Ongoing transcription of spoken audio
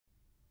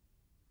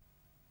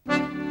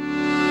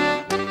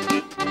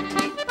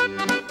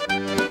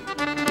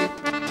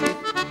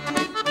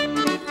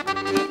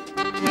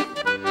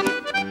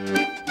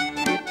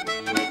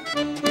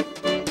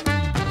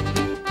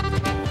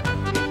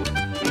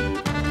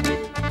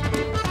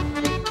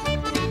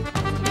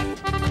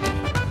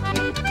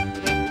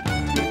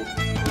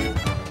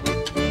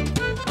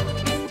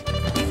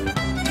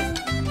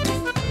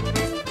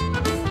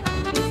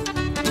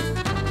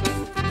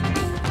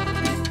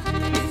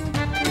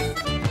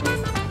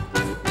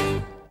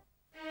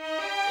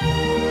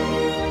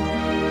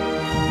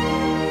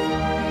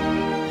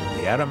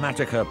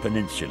Aromatica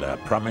Peninsula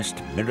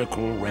promised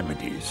miracle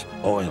remedies,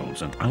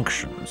 oils and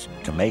unctions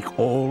to make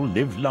all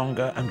live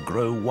longer and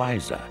grow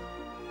wiser.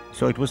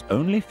 So it was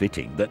only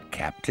fitting that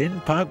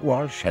Captain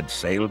Pugwash had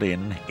sailed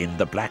in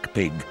the Black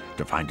Pig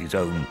to find his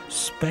own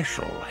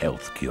special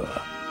health cure.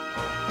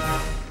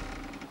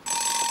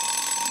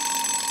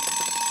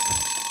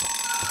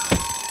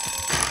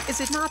 Is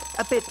it not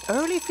a bit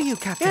early for you,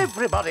 Captain?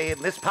 Everybody in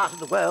this part of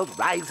the world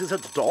rises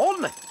at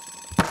dawn.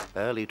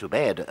 Early to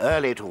bed,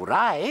 early to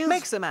rise.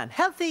 Makes a man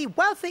healthy,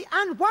 wealthy,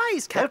 and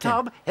wise, Oh, Captain.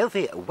 Tom,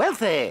 healthy,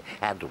 wealthy,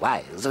 and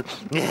wise.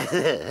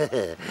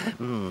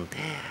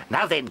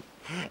 Now then,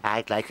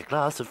 I'd like a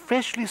glass of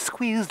freshly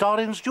squeezed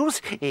orange juice,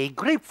 a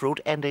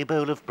grapefruit, and a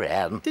bowl of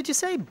bran. Did you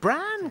say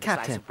bran, A slice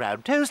Captain? of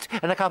brown toast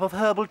and a cup of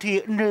herbal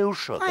tea, no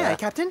sugar. Aye, aye,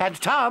 Captain. And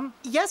Tom,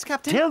 Yes,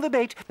 Captain. tell the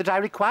mate that I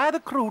require the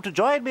crew to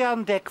join me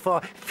on deck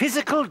for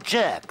physical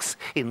jerks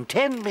in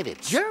 10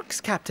 minutes. Jerks,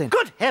 Captain.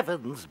 Good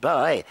heavens,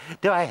 boy.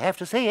 Do I have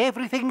to say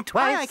everything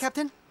twice? Aye, aye,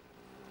 Captain.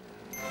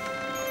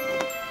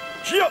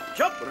 Jump,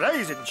 jump,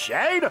 rise and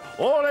shine.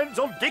 All hands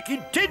on deck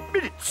in 10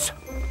 minutes.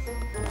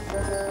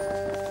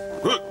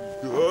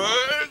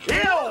 Ouch!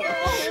 Ouch!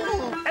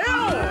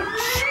 Ow!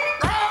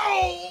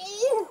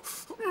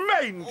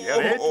 Mind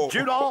your head,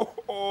 Juno.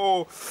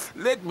 Oh,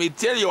 let me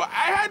tell you, I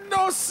had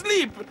no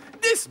sleep.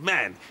 This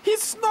man, he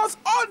snores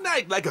all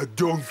night like a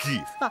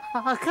donkey.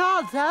 I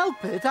can't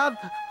help it. I've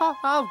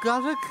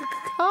got a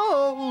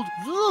cold.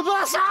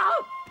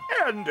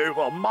 Hand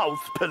over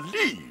mouth,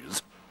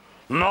 please.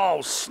 Now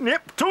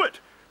snip to it.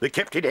 The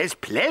captain has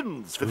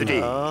plans for the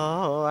day.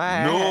 Oh,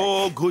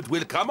 No good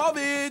will come of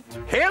it.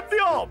 Hand the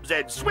arms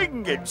and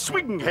swing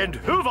and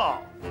hoover.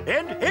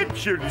 And head,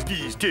 shoulders,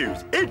 knees,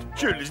 toes. Head,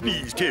 shoulders,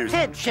 knees, toes.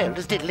 Head,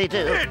 shoulders, diddly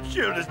do. Head,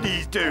 shoulders,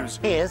 knees, toes.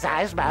 Ears,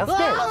 eyes, mouth, nose.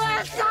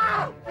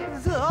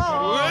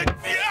 Oh,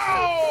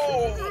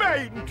 Yo!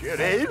 Mind your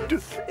head.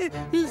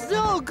 it's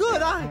so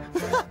good. I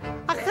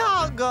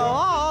can't go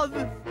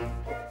on.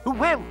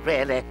 Well,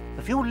 really,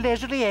 a few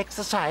leisurely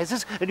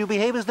exercises and you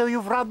behave as though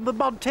you've run the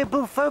Monte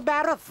Buffo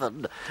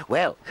Marathon.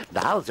 Well,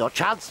 now's your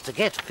chance to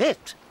get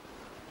fit.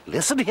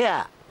 Listen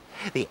here.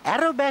 The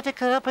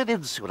Aromatica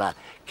Peninsula,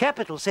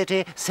 capital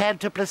city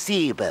Santa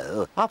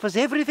Placebo, offers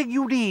everything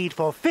you need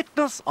for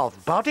fitness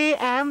of body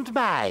and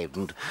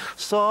mind.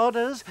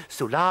 Saunas,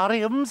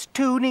 solariums,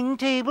 tuning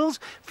tables,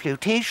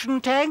 flotation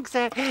tanks,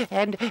 Tom,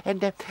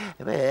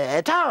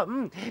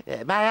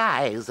 my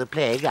eyes are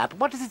playing up.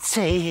 What does it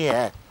say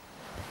here?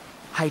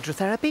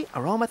 Hydrotherapy,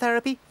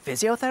 aromatherapy,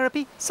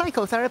 physiotherapy,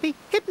 psychotherapy,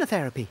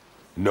 hypnotherapy.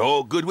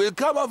 No good will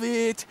come of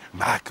it.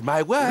 Mark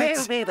my We'll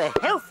words. be the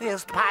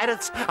healthiest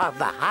pirates on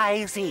the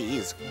high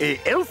seas. A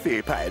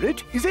healthy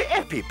pirate is a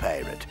happy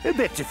pirate.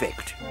 That's a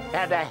fact.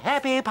 And a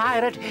happy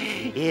pirate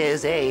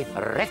is a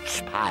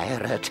rich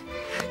pirate.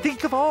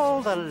 Think of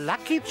all the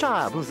lucky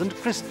charms and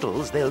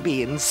crystals there'll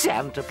be in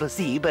Santa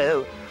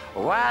Placebo.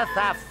 Worth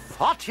a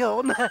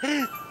fortune.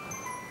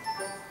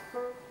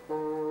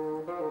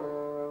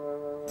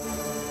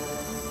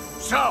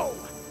 So,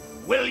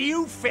 will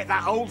you fit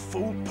that old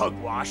fool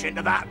Pugwash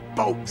into that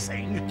boat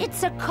thing?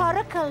 It's a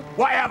coracle.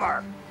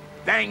 Whatever.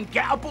 Then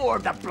get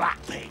aboard the Black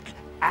Pig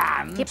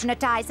and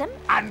Hypnotize him.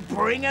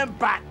 bring him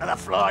back to the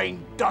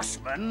Flying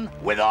Dustman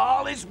with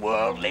all his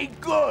worldly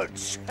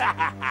goods.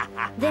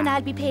 Then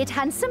I'll be paid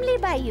handsomely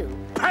by you.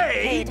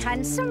 Paid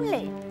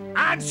handsomely.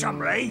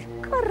 handsomely.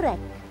 Correct.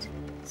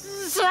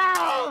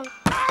 Ow!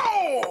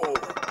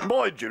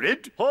 Mind your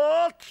head.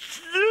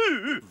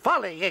 Achoo!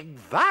 Volleying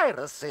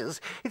viruses.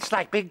 It's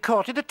like being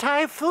caught in a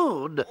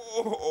typhoon.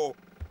 Oh,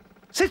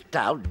 Sit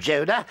down,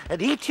 Jonah, and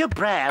eat your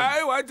bran.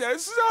 I want a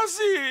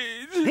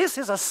sausage. This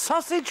is a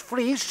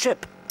sausage-free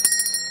ship.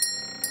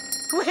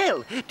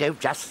 Well, don't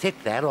just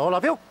sit there, all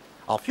of you.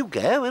 Off you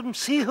go and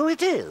see who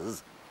it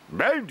is.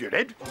 Mind your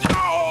head.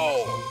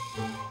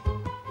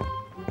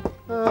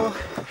 Oh,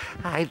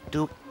 I'd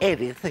do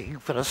anything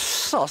for a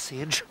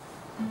sausage.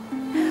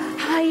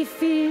 I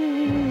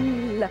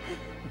feel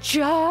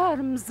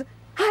germs.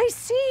 I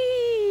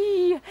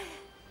see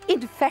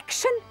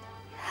infection.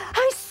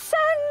 I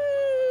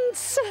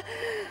sense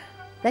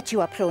that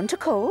you are prone to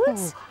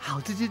colds. How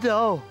did you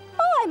know?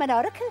 Oh, I'm an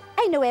oracle.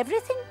 I know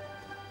everything.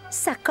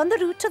 Suck on the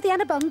root of the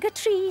Anabunga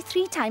tree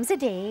 3 times a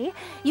day.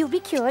 You'll be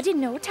cured in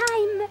no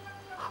time.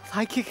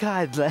 Thank you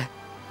kindly.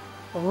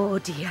 Oh,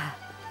 dear.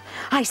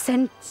 I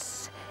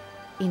sense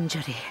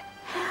injury.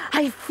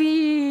 I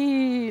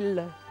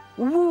feel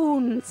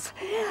wounds.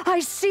 I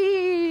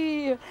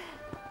see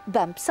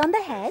bumps on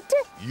the head.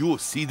 You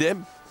see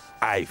them?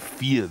 I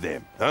feel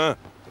them, huh?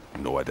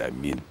 Know what I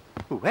mean?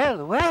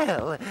 Well,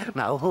 well,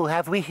 now who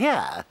have we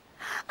here?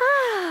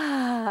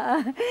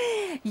 Ah,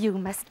 you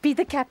must be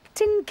the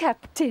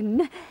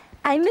captain.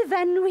 I'm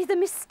Ivanwi the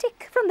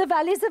Mystic from the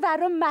valleys of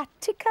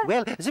Aromatica.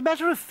 Well, as a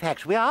matter of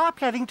fact, we are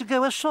planning to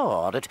go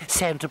ashore at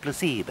Santa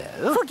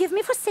Placebo. Forgive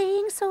me for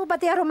saying so, but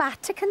the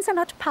Aromaticans are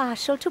not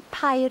partial to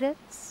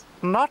pirates.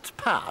 Not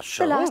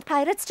partial. The last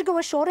pirates to go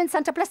ashore in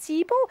Santa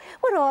Placebo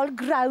were all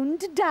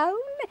ground down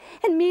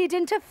and made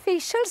into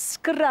facial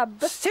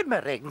scrub.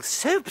 Simmering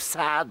soap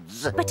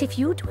suds. But if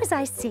you do as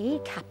I say,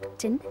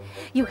 Captain,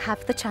 you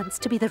have the chance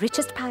to be the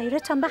richest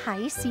pirate on the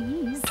high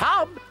seas.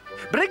 Tom,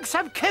 bring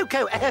some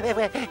cocoa,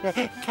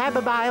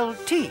 chamomile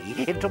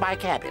tea into my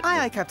cabin.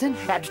 Aye, aye, Captain.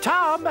 And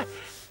Tom,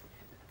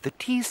 the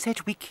tea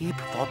set we keep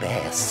for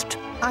best.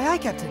 Aye, aye,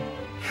 Captain.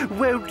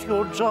 Won't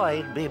you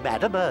join me,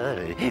 Madam,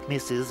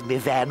 Mrs.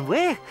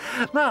 Mivanwe?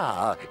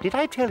 Now, did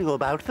I tell you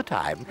about the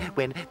time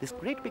when this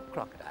great big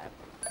crocodile...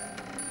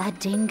 A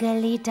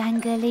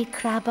dingly-dangly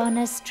crab on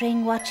a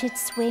string, watch it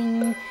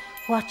swing,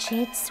 watch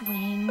it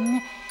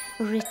swing.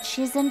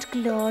 Riches and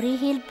glory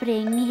he'll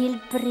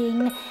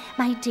bring,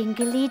 my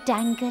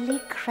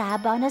dingly-dangly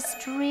crab on a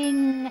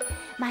string,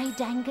 my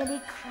dangly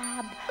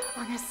crab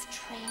on a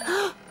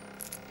string.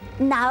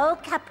 Now,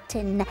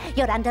 Captain,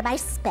 you're under my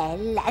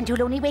spell, and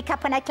you'll only wake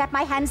up when I clap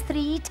my hands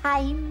 3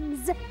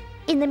 times.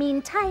 In the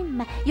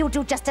meantime, you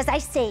do just as I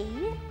say.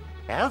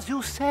 As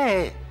you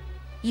say.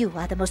 You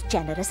are the most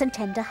generous and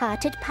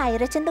tender-hearted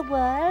pirate in the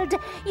world.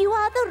 You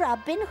are the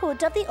Robin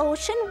Hood of the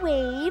ocean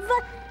wave.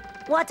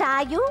 What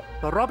are you?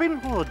 The Robin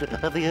Hood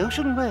of the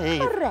ocean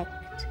wave.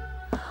 Correct.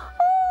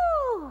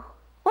 Oh,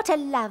 what a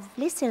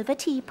lovely silver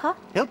teapot.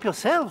 Help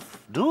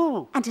yourself,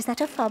 do. And is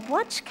that a fob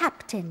watch,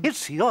 Captain?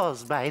 It's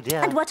yours, my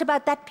dear. And what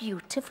about that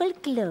beautiful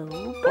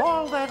globe?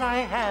 All that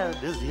I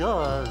have is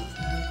yours.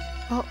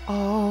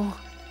 Uh-oh.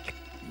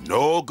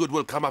 No good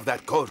will come of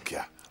that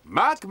corkia.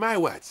 Mark my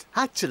words.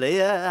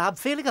 Actually, I'm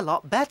feeling a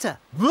lot better.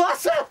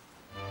 What's up?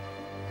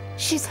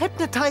 She's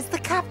hypnotized the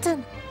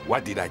captain.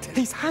 What did I tell you?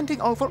 He's handing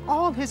over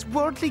all his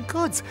worldly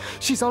goods.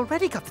 She's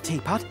already got the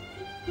teapot.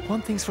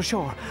 One thing's for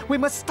sure. We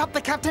must stop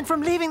the captain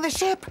from leaving the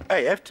ship.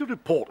 I have to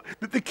report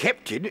that the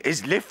captain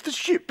has left the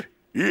ship.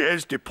 He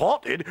has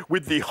departed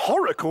with the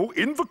horacle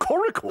in the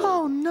coracle.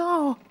 Oh,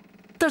 no.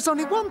 There's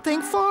only one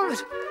thing for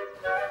it.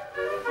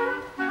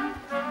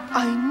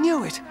 I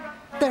knew it.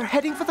 They're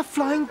heading for the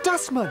Flying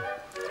Dustman.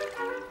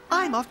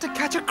 I'm off to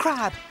catch a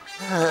crab.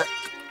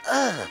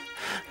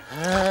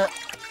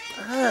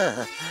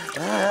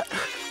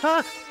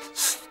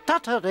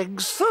 Stuttering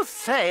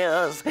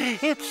soothsayers.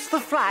 It's the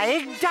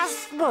Flying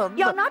Dustman.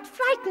 You're not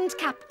frightened,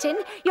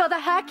 Captain. You're the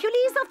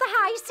Hercules of the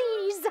high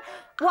seas.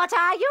 What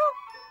are you?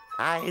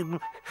 I'm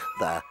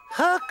the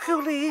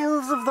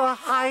Hercules of the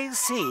high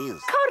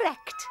seas.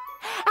 Correct.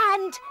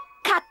 And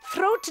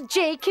Cutthroat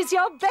Jake is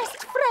your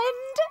best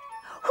friend.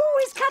 Who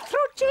is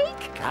Cutthroat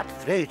Jake?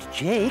 Cutthroat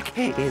Jake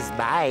is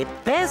my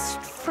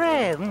best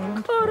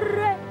friend.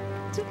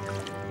 Correct.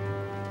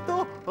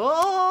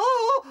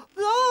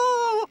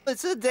 Oh,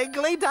 it's a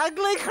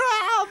dingly-dangly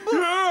crab.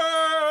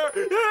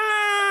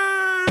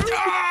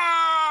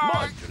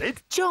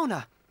 Margaret!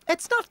 Jonah,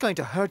 it's not going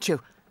to hurt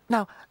you.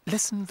 Now,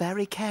 listen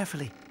very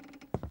carefully.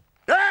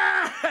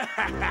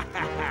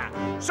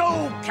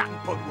 So, Captain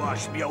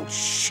Pugwash, me old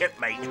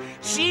shipmate,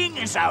 seeing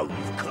as how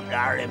you've come to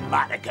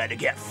Aromatica to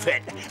get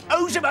fit,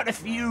 how's about a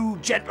few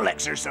gentle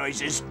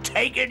exercises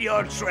taking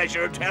your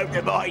treasure down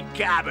to my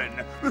cabin?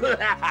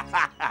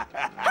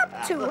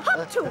 Hop to,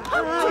 hop to,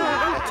 hop to,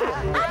 hop to.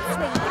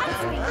 And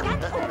swing,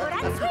 and over,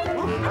 and swing.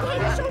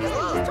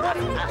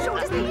 And head,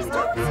 shoulders, knees,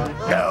 toes.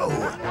 No,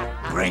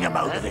 bring him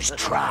out of his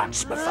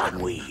trance,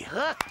 Mivanwe.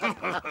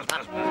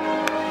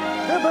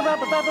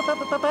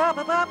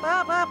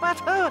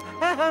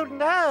 Oh,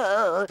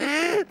 no.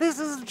 This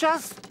is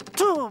just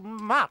too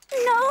much.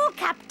 No,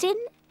 Captain.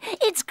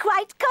 It's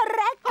quite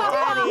correct.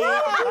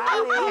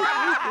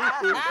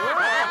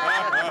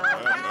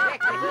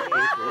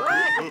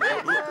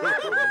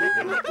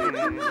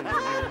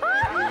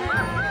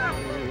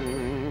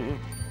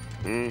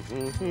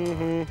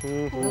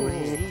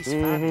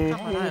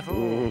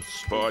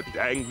 For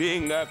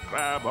dangling a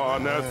crab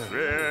on a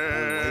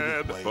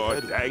thread.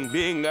 For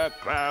dangling a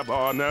crab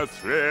on a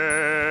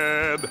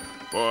thread.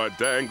 For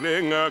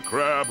dangling a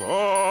crab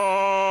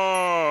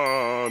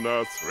on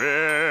a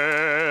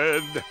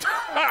thread.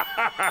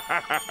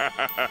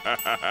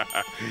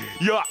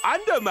 You're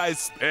under my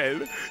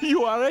spell.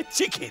 You are a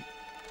chicken.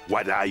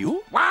 What are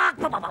you? A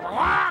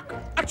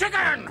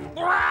chicken!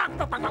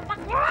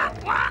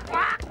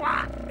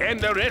 And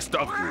the rest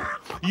of you.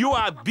 You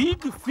are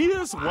big,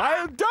 fierce,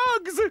 wild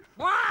dogs.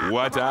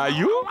 What are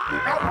you?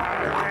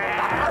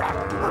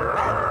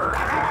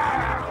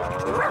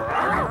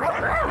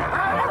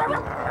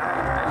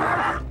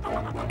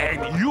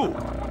 And you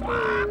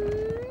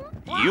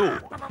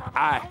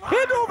are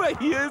head over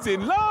heels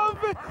in love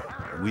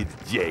with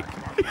Jake.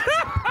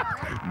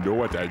 Know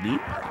what I mean?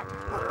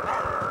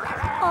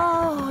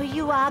 Oh,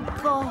 you are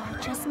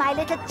gorgeous, my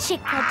little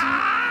chickadee.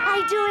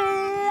 I do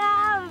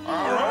love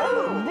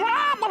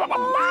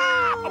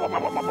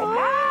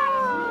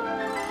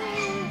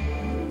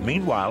you.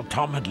 Meanwhile,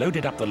 Tom had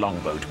loaded up the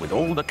longboat with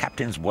all the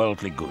captain's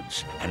worldly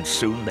goods, and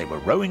soon they were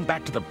rowing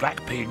back to the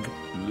Black Pig,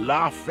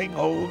 laughing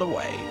all the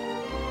way.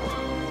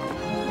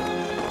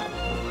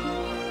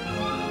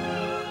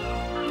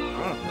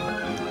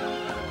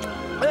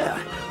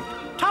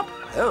 Top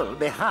soul,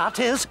 my heart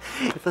is.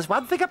 If there's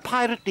one thing a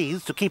pirate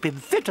needs to keep him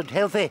fit and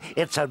healthy,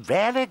 it's a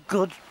really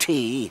good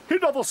tea.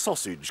 Another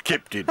sausage,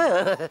 Captain.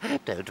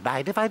 Don't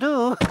mind if I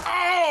do.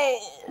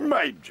 Oh!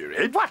 Mind your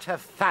head. What a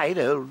fine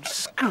old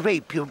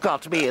scrape you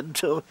got me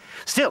into.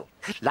 Still,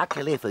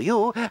 luckily for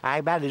you,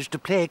 I managed to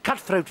play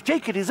Cutthroat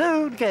Jake in his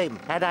own game,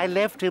 and I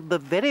left him the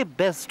very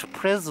best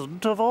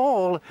present of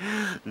all.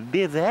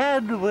 Me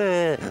van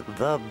were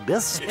the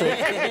mystic.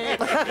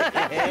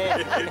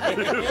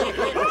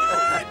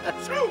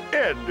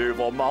 End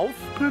over mouth,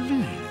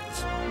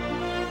 please.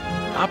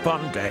 Up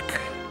on deck,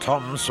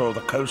 Tom saw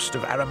the coast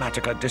of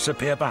Aromatica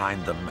disappear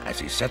behind them as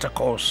he set a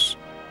course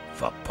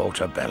for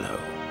Portobello.